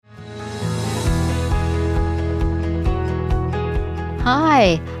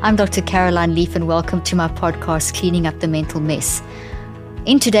Hi, I'm Dr. Caroline Leaf and welcome to my podcast, Cleaning Up the Mental Mess.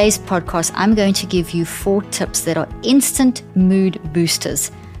 In today's podcast, I'm going to give you 4 tips that are instant mood boosters.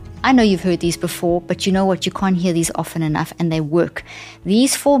 I know you've heard these before, but you know what? You can't hear these often enough and they work.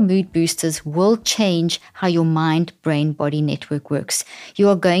 These 4 mood boosters will change how your mind-brain-body network works. You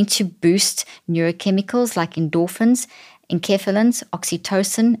are going to boost neurochemicals like endorphins, enkephalins,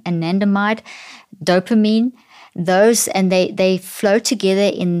 oxytocin, anandamide, dopamine. They flow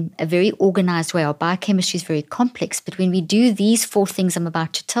together in a very organized way. Our biochemistry is very complex, but when we do these 4 things I'm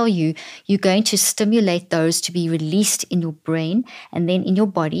about to tell you, you're going to stimulate those to be released in your brain and then in your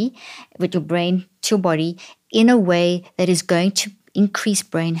body, with your brain to your body, in a way that is going to increase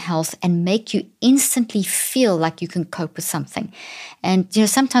brain health and make you instantly feel like you can cope with something. And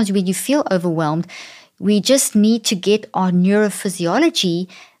sometimes when you feel overwhelmed, we just need to get our neurophysiology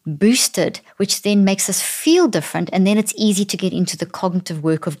boosted, which then makes us feel different, and then it's easy to get into the cognitive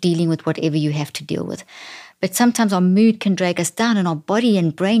work of dealing with whatever you have to deal with. But sometimes our mood can drag us down and our body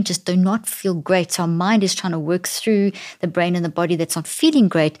and brain just do not feel great. So our mind is trying to work through the brain and the body that's not feeling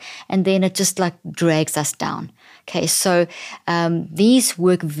great, and then it just like drags us down. Okay, so these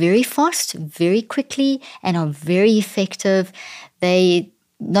work very fast, very quickly, and are very effective. They're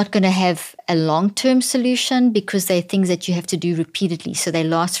not going to have a long-term solution because they're things that you have to do repeatedly. So they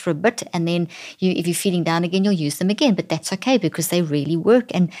last for a bit, and then if you're feeling down again, you'll use them again. But that's okay because they really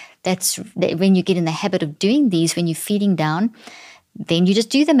work. And that's when you get in the habit of doing these, when you're feeling down, then you just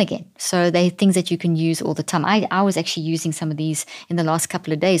do them again. So they're things that you can use all the time. I was actually using some of these in the last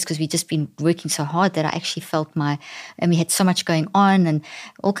couple of days because we've just been working so hard that I actually felt and we had so much going on and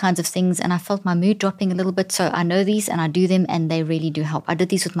all kinds of things, and I felt my mood dropping a little bit. So I know these and I do them and they really do help. I did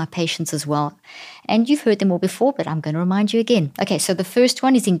these with my patients as well. And you've heard them all before, but I'm going to remind you again. Okay, so the first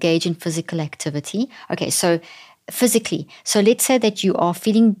one is engage in physical activity. Okay, so physically. So let's say that you are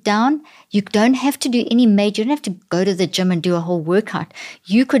feeling down. You don't have to do any major, you don't have to go to the gym and do a whole workout.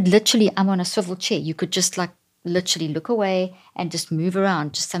 You could literally, I'm on a swivel chair. You could just like literally look away and just move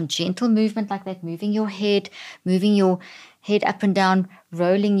around. Just some gentle movement like that, moving your head up and down,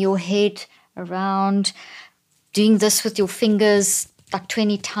 rolling your head around, doing this with your fingers like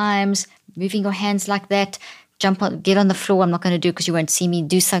 20 times, moving your hands like that. Jump on, get on the floor. I'm not going to do it because you won't see me.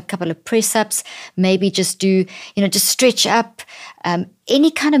 Do a couple of press-ups. Maybe just do, just stretch up. Any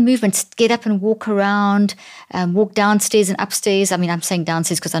kind of movements. Get up and walk around. Walk downstairs and upstairs. I mean, I'm saying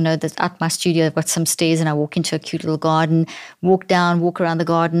downstairs because I know that at my studio I've got some stairs and I walk into a cute little garden. Walk down, walk around the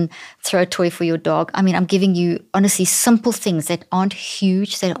garden. Throw a toy for your dog. I mean, I'm giving you, honestly, simple things that aren't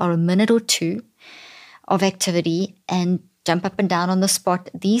huge, that are a minute or 2 of activity, and jump up and down on the spot.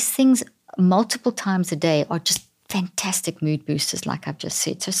 These things multiple times a day are just fantastic mood boosters, like I've just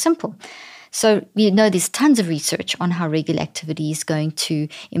said. So simple. So there's tons of research on how regular activity is going to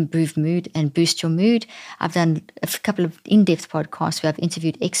improve mood and boost your mood. I've done a couple of in-depth podcasts where I've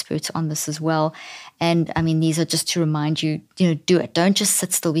interviewed experts on this as well. And I mean, these are just to remind you, do it. Don't just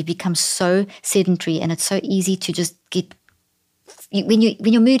sit still. We become so sedentary and it's so easy to just get when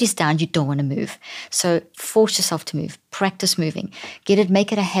your mood is down, you don't want to move. So force yourself to move. Practice moving.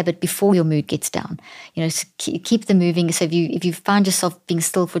 Make it a habit before your mood gets down. So keep the moving. So if you find yourself being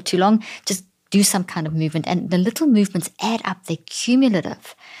still for too long, just do some kind of movement. And the little movements add up. They're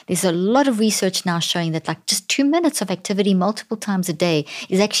cumulative. There's a lot of research now showing that like just 2 minutes of activity multiple times a day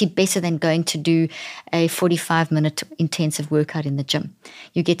is actually better than going to do a 45-minute intensive workout in the gym.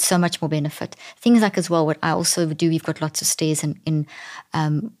 You get so much more benefit. Things like as well, what I also do, we've got lots of stairs in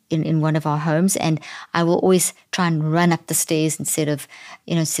one of our homes, and I will always try and run up the stairs instead of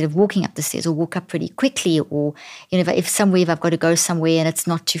walking up the stairs, or walk up pretty quickly, or if I've got to go somewhere and it's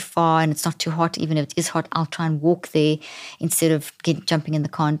not too far and it's not too hot, even if it is hot, I'll try and walk there instead of jumping in the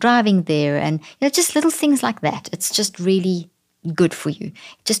car and driving there, and just little things like that. It's just really good for you.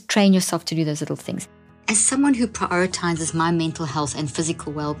 Just train yourself to do those little things. As someone who prioritizes my mental health and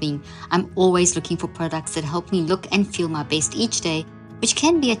physical well-being, I'm always looking for products that help me look and feel my best each day, which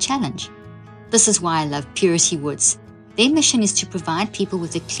can be a challenge. This is why I love Purity Woods. Their mission is to provide people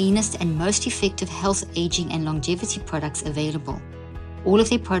with the cleanest and most effective health, aging, and longevity products available. All of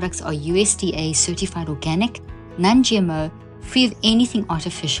their products are USDA certified organic, non-GMO, free of anything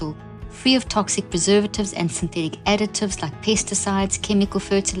artificial, free of toxic preservatives and synthetic additives like pesticides, chemical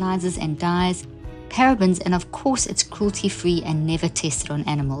fertilizers and dyes, parabens, and of course it's cruelty-free and never tested on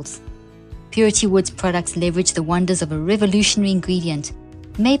animals. Purity Woods products leverage the wonders of a revolutionary ingredient,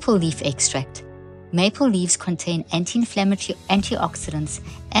 maple leaf extract. Maple leaves contain anti-inflammatory, antioxidants,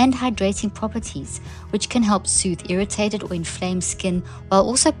 and hydrating properties, which can help soothe irritated or inflamed skin while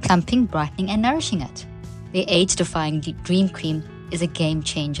also plumping, brightening, and nourishing it. Their age-defying Dream Cream is a game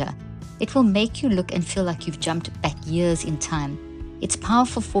changer. It will make you look and feel like you've jumped back years in time. Its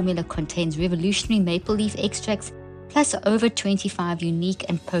powerful formula contains revolutionary maple leaf extracts, plus over 25 unique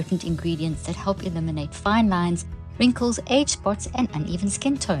and potent ingredients that help eliminate fine lines, wrinkles, age spots, and uneven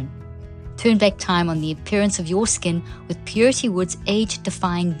skin tone. Turn back time on the appearance of your skin with Purity Woods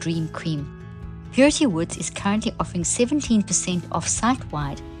Age-Defying Dream Cream. Purity Woods is currently offering 17% off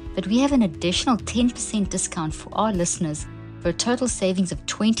site-wide, but we have an additional 10% discount for our listeners for a total savings of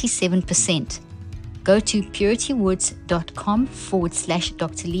 27%. Go to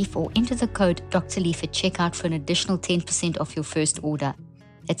puritywoods.com/Dr. Leaf or enter the code Dr. Leaf at checkout for an additional 10% off your first order.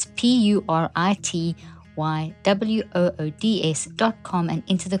 That's puritywoods.com and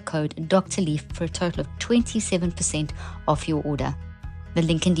enter the code Dr. Leaf for a total of 27% off your order. The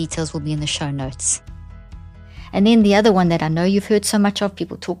link and details will be in the show notes. And then the other one that I know you've heard so much of,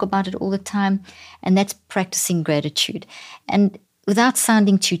 people talk about it all the time, and that's practicing gratitude. And without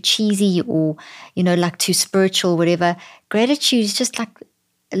sounding too cheesy or, like too spiritual, whatever, gratitude is just like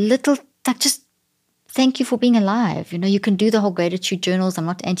a little, like just thank you for being alive. You can do the whole gratitude journals. I'm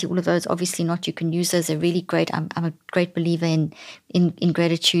not anti all of those, obviously not. You can use those. They're really great. I'm a great believer in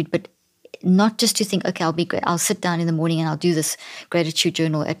gratitude, but not just to think, okay, I'll sit down in the morning and I'll do this gratitude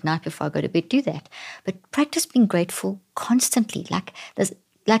journal at night before I go to bed. Do that. But practice being grateful constantly. Like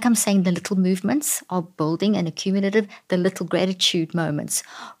I'm saying, the little movements are building and accumulative. The little gratitude moments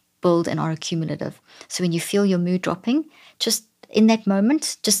build and are accumulative. So when you feel your mood dropping, just in that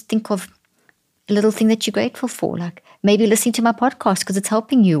moment, just think of a little thing that you're grateful for. Like maybe listening to my podcast because it's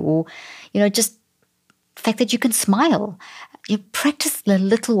helping you, or, just the fact that you can smile. You practice the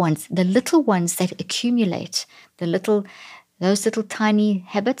little ones that accumulate, those little tiny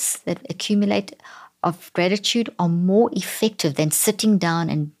habits that accumulate of gratitude are more effective than sitting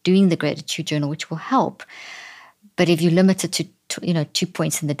down and doing the gratitude journal, which will help. But if you limit it to 2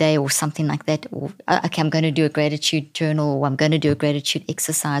 points in the day or something like that, or okay, I'm going to do a gratitude journal, or I'm going to do a gratitude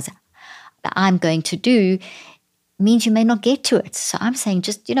exercise that I'm going to do, means you may not get to it. So I'm saying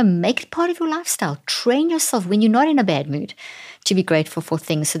just, make it part of your lifestyle. Train yourself when you're not in a bad mood to be grateful for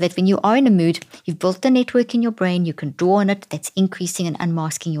things, so that when you are in a mood, you've built a network in your brain, you can draw on it, that's increasing and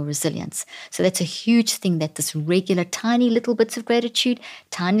unmasking your resilience. So that's a huge thing, that this regular tiny little bits of gratitude,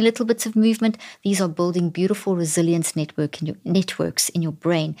 tiny little bits of movement, these are building beautiful resilience networks in your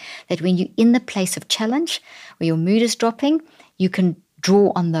brain, that when you're in the place of challenge, where your mood is dropping, you can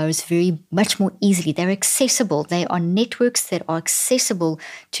draw on those very much more easily. They're accessible. They are networks that are accessible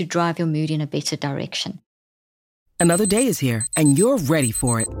to drive your mood in a better direction. Another day is here, and you're ready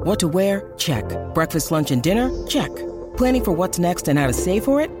for it. What to wear? Check. Breakfast, lunch, and dinner? Check. Planning for what's next and how to save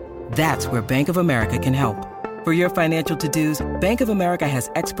for it? That's where Bank of America can help. For your financial to-dos, Bank of America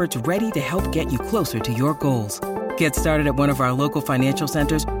has experts ready to help get you closer to your goals. Get started at one of our local financial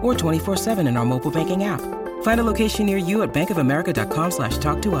centers or 24/7 in our mobile banking app. Find a location near you at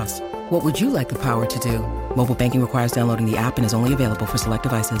bankofamerica.com/talktous. What would you like the power to do? Mobile banking requires downloading the app and is only available for select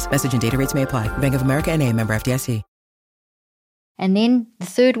devices. Message and data rates may apply. Bank of America NA, member FDIC. And then the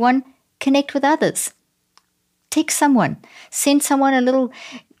third one, connect with others. Text someone. Send someone a little,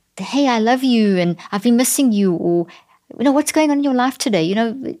 hey, I love you and I've been missing you, or what's going on in your life today?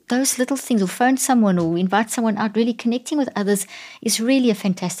 Those little things, or phone someone or invite someone out. Really connecting with others is really a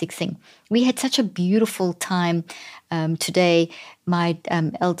fantastic thing. We had such a beautiful time today. My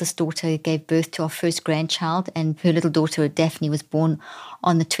eldest daughter gave birth to our first grandchild, and her little daughter Daphne was born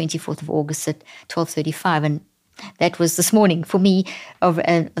on the 24th of August at 12:35. And that was this morning for me of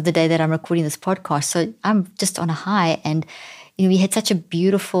the day that I'm recording this podcast. So I'm just on a high, and we had such a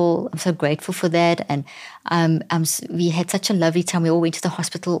beautiful, I'm so grateful for that. And we had such a lovely time. We all went to the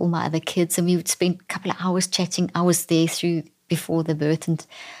hospital, all my other kids, and we would spend a couple of hours chatting. I was there before the birth and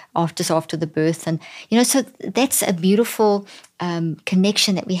after the birth. And, so that's a beautiful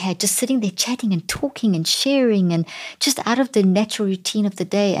connection that we had, just sitting there chatting and talking and sharing and just out of the natural routine of the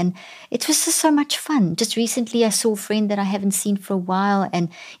day. And it was just so much fun. Just recently I saw a friend that I haven't seen for a while, and,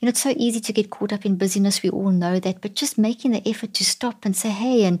 it's so easy to get caught up in busyness. We all know that, but just making the effort to stop and say,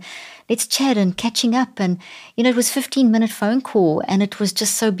 hey, and let's chat and catching up. And, it was a 15-minute phone call, and it was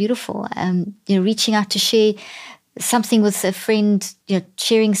just so beautiful. Reaching out to share something with a friend,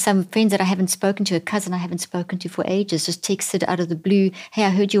 sharing some friends that I haven't spoken to, a cousin I haven't spoken to for ages, just texted out of the blue, hey,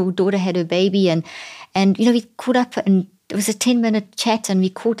 I heard your daughter had her baby, and we caught up and It was a 10-minute chat and we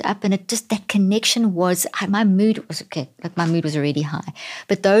caught up, and that connection was, my mood was okay. Like my mood was already high,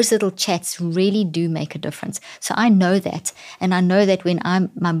 but those little chats really do make a difference. So I know that. And I know that when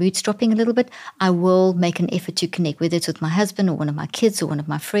my mood's dropping a little bit, I will make an effort to connect, whether it's with my husband or one of my kids or one of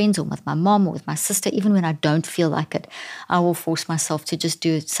my friends or with my mom or with my sister. Even when I don't feel like it, I will force myself to just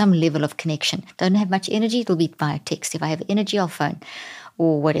do some level of connection. Don't have much energy, it'll be via text. If I have energy, I'll phone,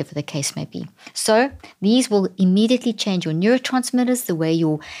 or whatever the case may be. So these will immediately change your neurotransmitters, the way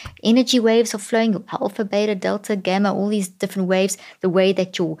your energy waves are flowing, your alpha, beta, delta, gamma, all these different waves, the way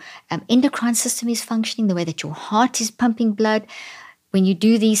that your endocrine system is functioning, the way that your heart is pumping blood. When you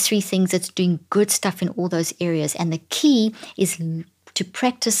do these 3 things, it's doing good stuff in all those areas. And the key is to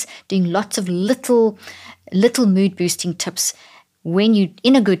practice doing lots of little mood boosting tips when you're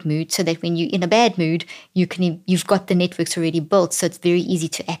in a good mood, so that when you're in a bad mood, you've got the networks already built, so it's very easy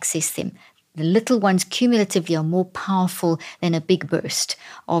to access them. The little ones cumulatively are more powerful than a big burst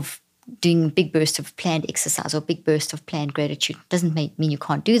of doing a big burst of planned exercise or big burst of planned gratitude. Doesn't mean you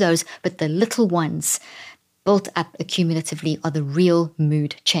can't do those, but the little ones built up accumulatively are the real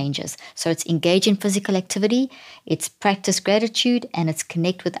mood changes. So it's engage in physical activity, it's practice gratitude, and it's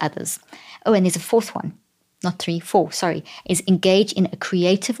connect with others. Oh, and there's a 4th one. Not 3, 4, is engage in a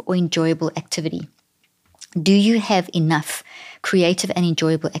creative or enjoyable activity. Do you have enough creative and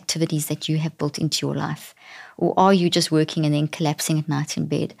enjoyable activities that you have built into your life? Or are you just working and then collapsing at night in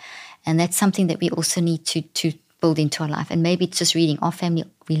bed? And that's something that we also need to build into our life. And maybe it's just reading. Our family,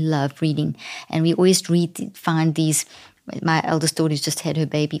 we love reading. And we always find these. My eldest daughter who's just had her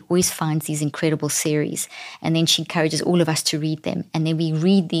baby always finds these incredible series. And then she encourages all of us to read them. And then we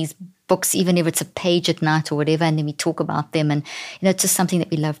read these books, even if it's a page at night or whatever, and then we talk about them. And, it's just something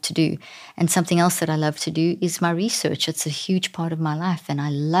that we love to do. And something else that I love to do is my research. It's a huge part of my life and I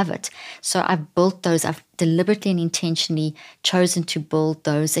love it. So I've built those. I've deliberately and intentionally chosen to build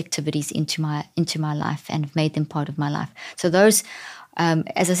those activities into my life and made them part of my life. So those,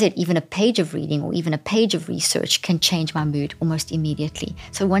 as I said, even a page of reading or even a page of research can change my mood almost immediately.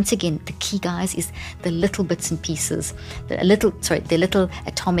 So once again, the key, guys, is the little bits and pieces. The little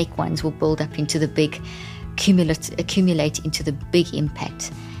atomic ones will build up into the big, accumulate into the big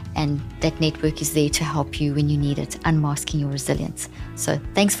impact. And that network is there to help you when you need it, unmasking your resilience. So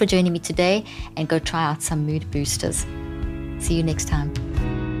thanks for joining me today, and go try out some mood boosters. See you next time.